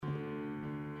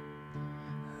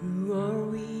Who are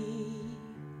we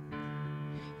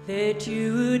that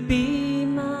you would be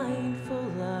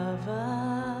mindful of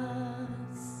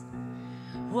us?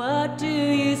 What do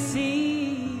you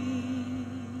see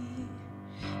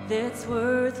that's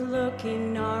worth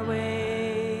looking our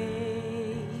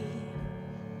way?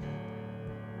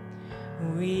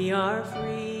 We are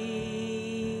free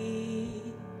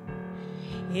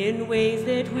in ways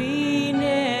that we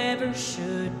never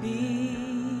should be.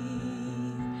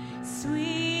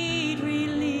 Sweet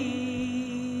release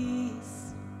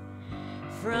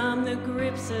from the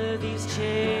grips of these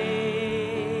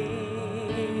chains,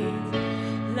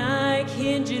 like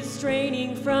hinges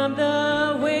straining from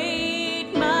the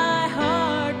weight my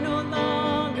heart no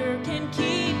longer can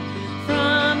keep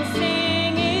from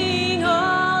singing.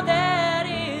 All that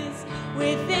is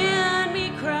within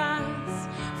me cries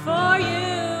for you.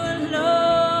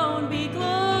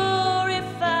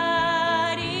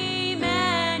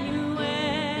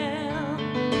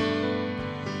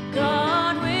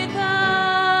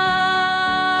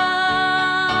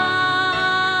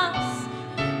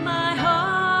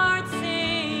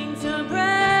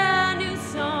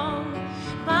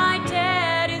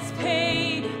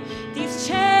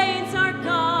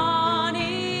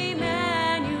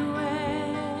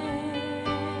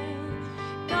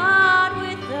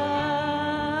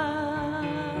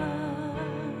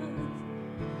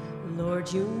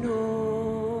 Lord, you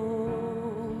know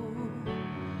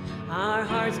our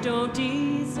hearts don't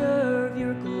deserve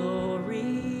your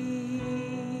glory.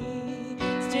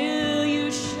 Still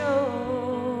you show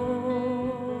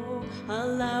a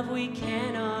love we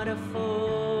cannot afford,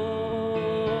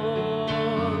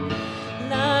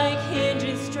 like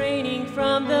hinges straining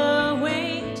from the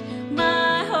weight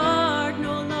my heart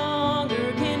no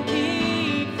longer can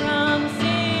keep from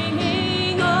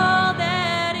singing. All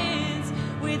that is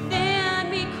within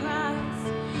me cries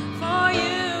for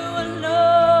you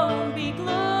alone be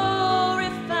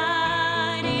glorified,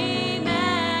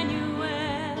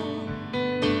 Emmanuel,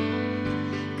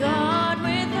 God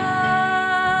with us.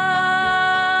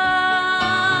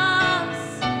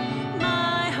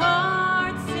 My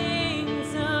heart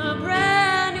sings a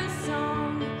brand new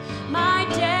song. My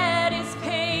debt is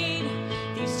paid,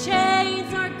 these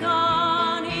chains are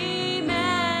gone,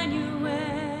 Emmanuel,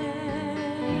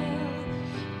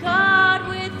 God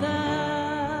with us.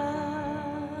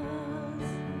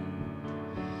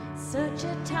 Such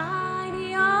a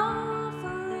tiny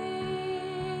offering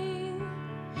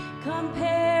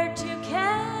compared to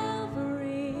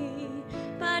Calvary,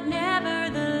 but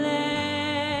nevertheless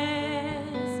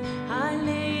I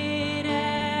lay it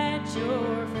at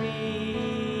your feet.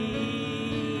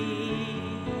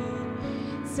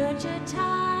 Such a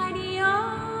tiny